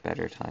gonna get a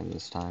better time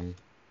this time.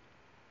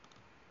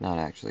 Not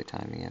actually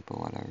timing it, but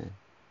whatever.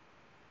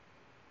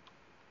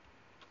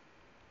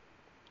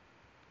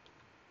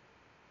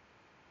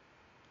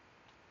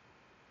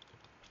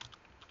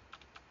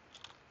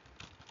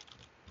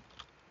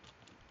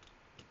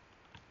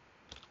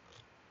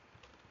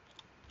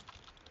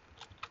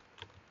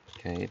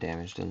 Okay,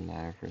 damage doesn't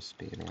matter for a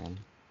speedrun.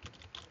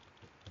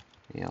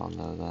 We all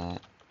know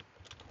that.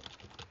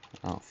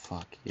 Oh,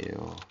 fuck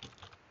you.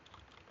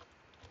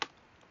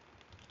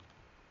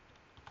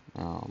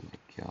 Oh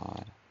my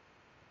god.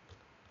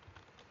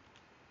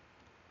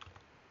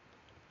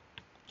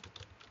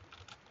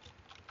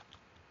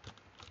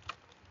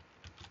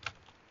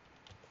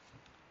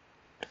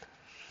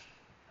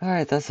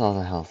 Alright, that's all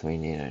the health we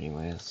need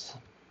anyways.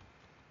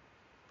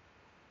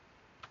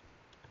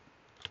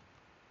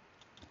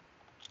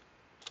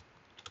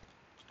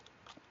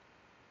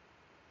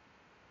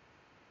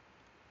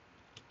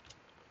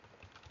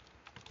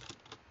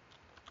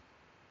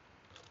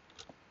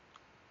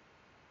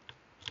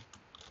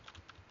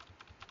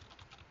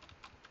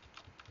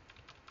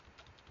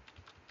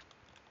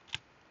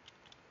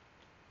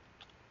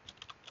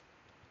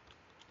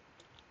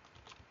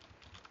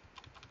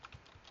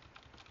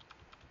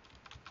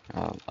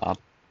 Up.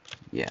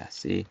 Yeah,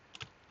 see?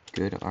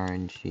 Good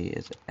RNG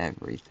is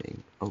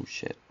everything. Oh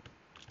shit.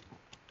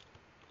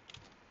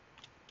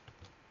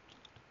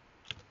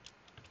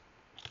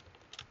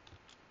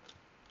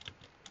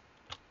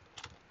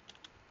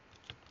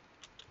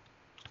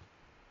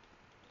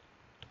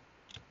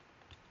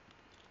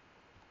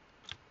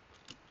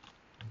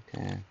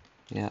 Okay.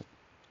 Yep.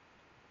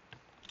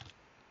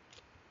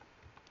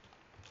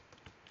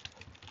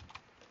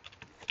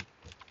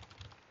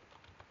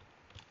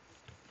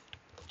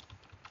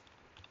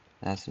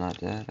 That's not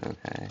dead?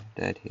 Okay.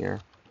 Dead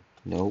here.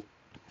 Nope.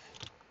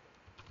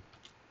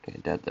 Okay,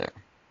 dead there.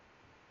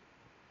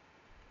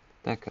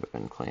 That could have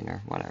been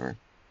cleaner. Whatever.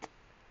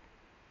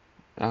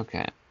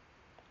 Okay.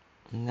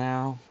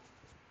 Now,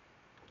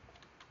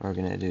 we're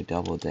gonna do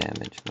double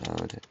damage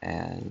mode,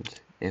 and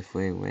if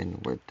we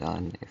win, we're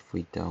done. If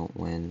we don't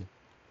win,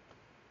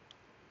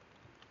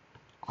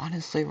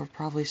 honestly, we're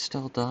probably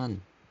still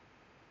done.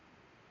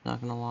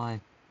 Not gonna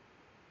lie.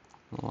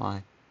 Not gonna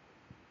lie.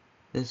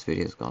 This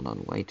video's gone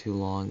on way too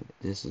long.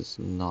 This is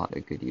not a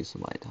good use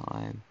of my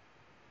time.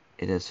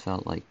 It has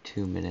felt like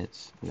 2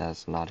 minutes, and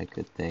that's not a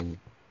good thing.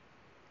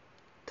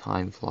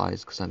 Time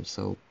flies because I'm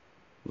so,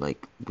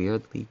 like,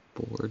 weirdly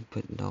bored,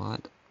 but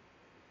not.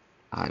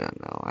 I don't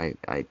know,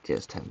 I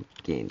just have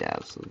gained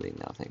absolutely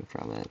nothing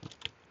from it.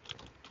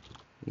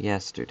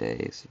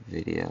 Yesterday's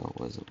video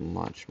was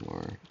much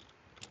more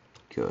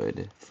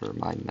good for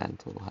my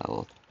mental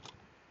health,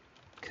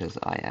 because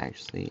I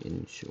actually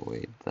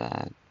enjoyed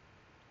that.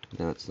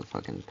 Though it's the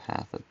fucking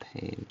path of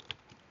pain.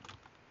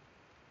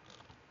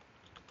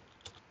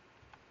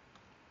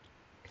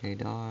 Okay,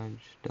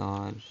 dodge,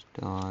 dodge,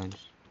 dodge.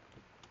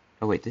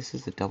 Oh wait, this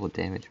is the double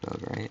damage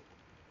mode, right?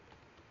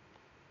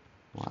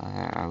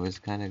 Well, I was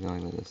kind of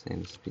going with the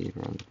same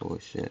speedrun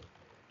bullshit.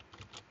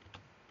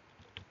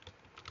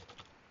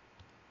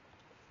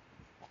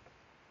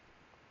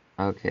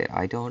 Okay,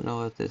 I don't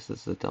know if this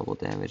is the double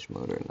damage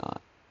mode or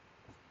not.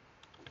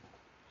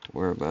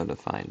 We're about to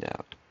find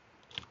out.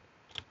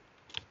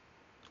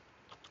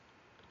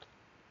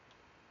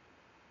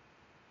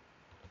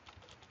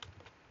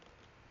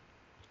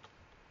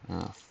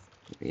 Oh,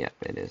 yep,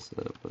 it is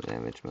the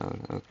damage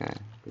mode. Okay,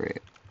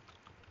 great.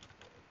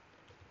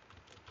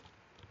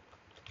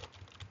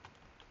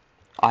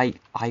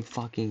 I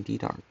fucking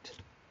dedarked.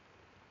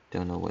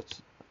 Don't know what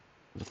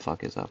the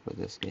fuck is up with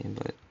this game,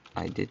 but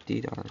I did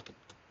dedark.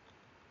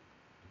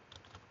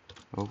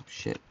 Oh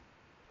shit.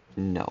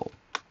 No.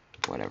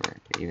 Whatever.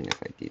 Even if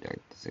I dedark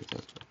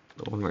successful.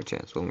 One more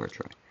chance, one more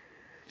try.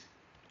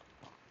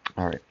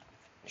 Alright.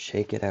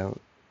 Shake it out.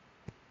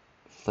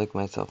 Flick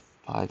myself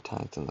 5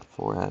 times in the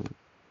forehead.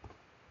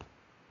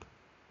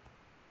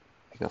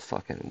 Like a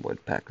fucking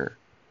woodpecker.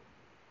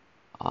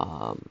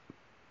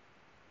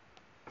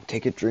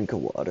 Take a drink of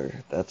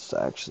water. That's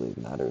actually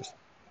matters.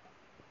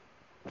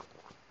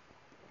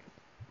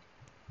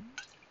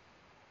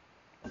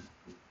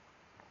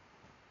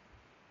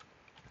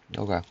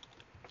 Okay.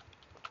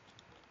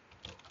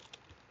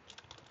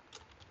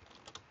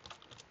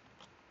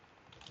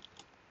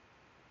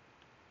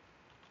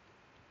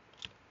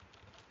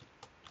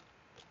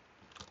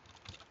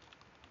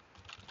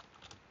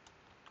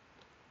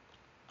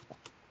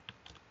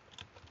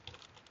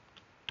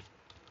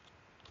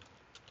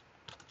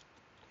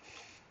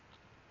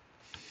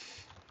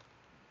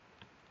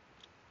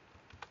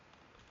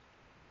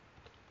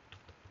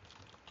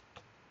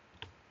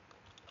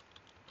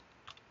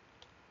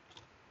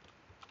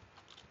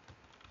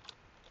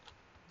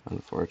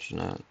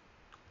 Unfortunate.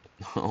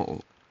 Oh,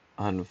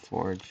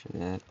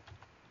 unfortunate.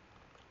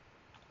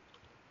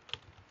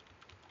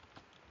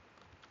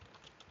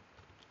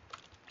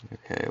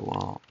 Okay,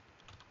 well,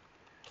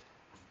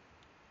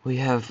 we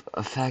have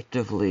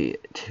effectively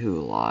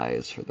 2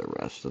 lies for the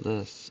rest of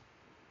this,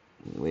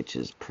 which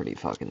is pretty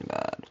fucking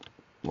bad.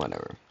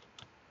 Whatever.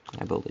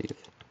 I believe.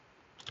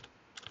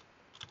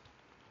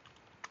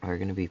 We're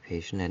gonna be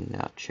patient and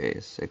not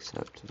chase,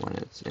 except when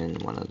it's in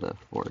one of the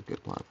 4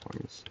 good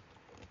platforms.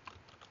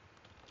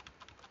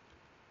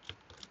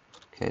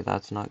 Okay,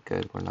 that's not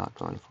good, we're not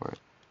going for it.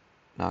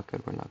 Not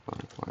good, we're not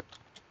going for it.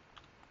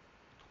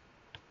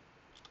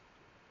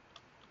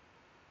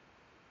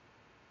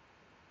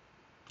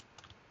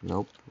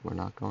 Nope, we're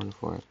not going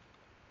for it.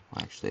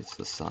 Well, actually, it's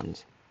the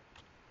Suns.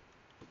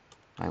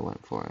 I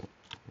went for it,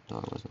 though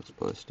I wasn't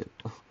supposed to.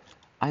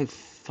 I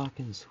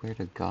fucking swear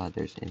to God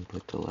there's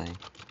input delay.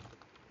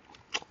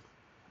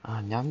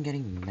 Now I'm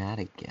getting mad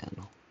again.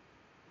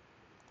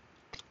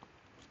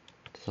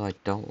 So I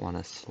don't want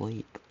to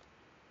sleep.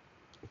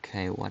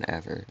 Okay,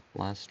 whatever.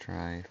 Last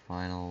try.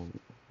 Final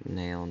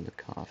nail in the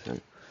coffin.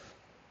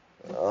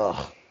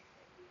 Ugh.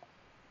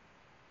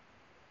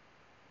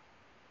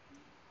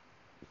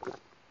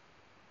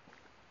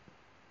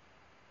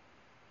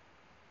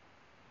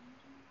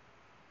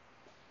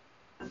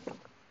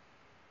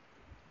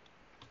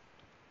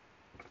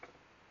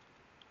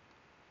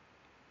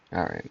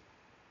 Alright.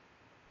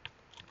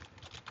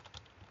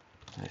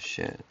 Oh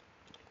shit.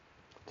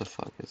 What the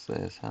fuck is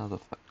this? How the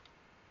fuck?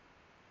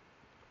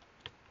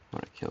 I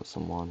wanna kill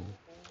someone.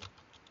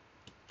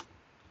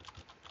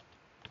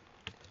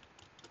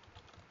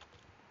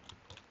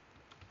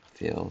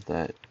 Feel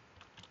that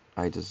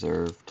I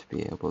deserve to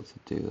be able to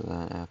do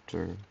that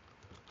after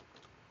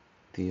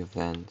the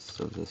events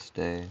of this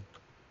day.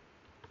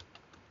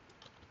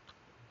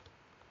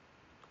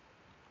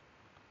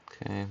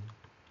 Okay.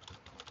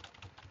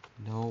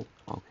 Nope.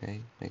 Okay.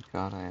 Thank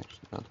God I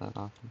actually got that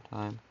off in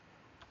time.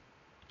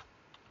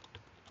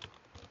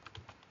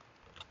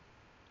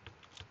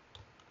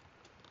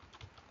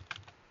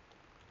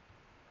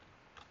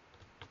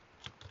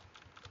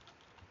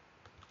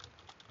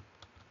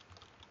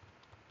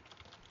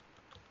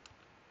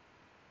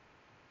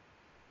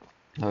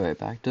 Alright,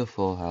 back to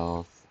full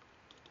health.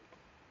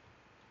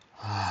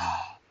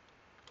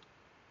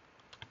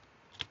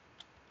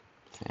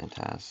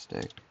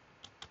 Fantastic.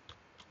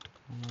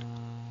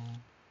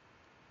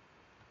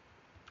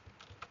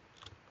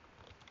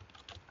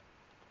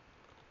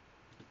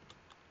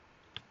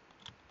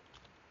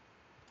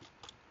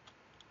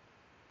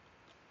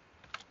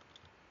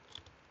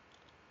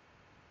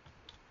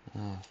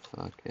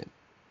 Fuck it.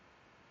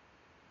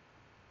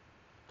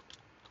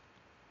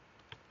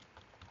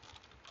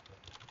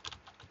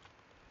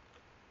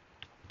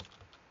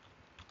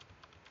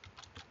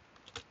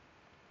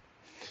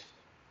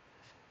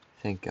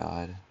 Thank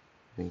God. I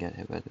didn't get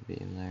hit by the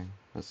beam there.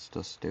 That's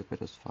still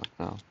stupid as fuck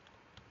though.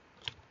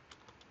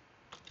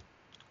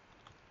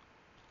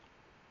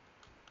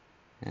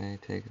 Okay,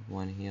 take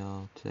 1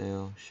 heal,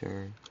 2,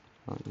 sure.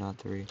 Oh, not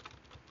 3.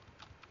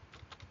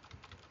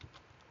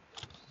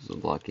 This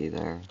is lucky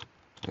there.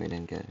 We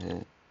didn't get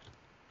hit.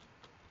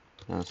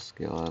 No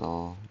skill at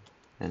all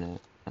in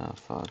it. Oh,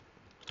 fuck.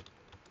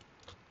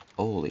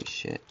 Holy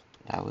shit.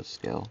 That was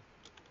skill.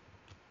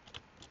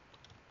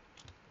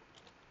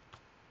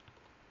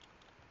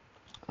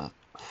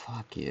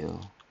 Fuck you.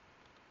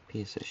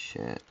 Piece of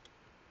shit.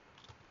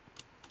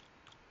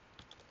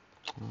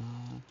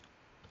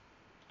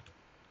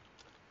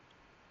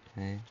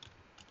 Okay.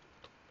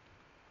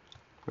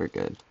 We're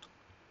good.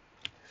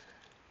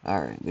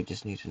 Alright, we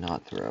just need to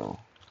not throw.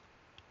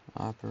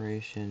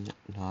 Operation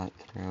not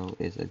throw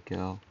is a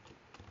go.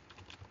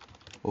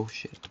 Oh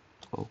shit.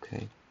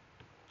 Okay.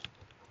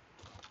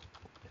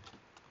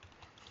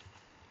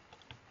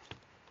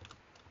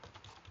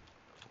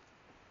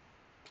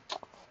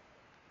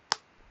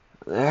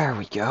 There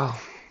we go.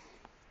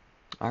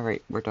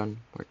 Alright, we're done.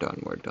 We're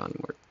done. We're done.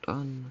 We're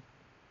done.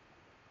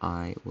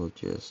 I will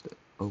just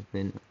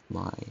open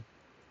my,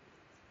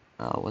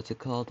 what's it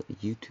called?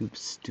 YouTube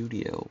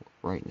Studio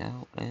right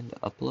now and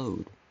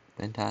upload.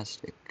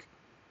 Fantastic.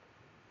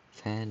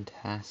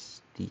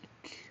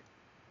 Fantastic.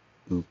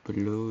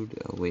 Upload.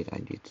 Oh, wait, I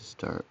need to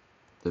start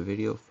the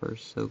video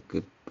first, so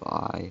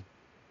goodbye.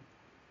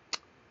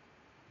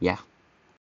 Yeah.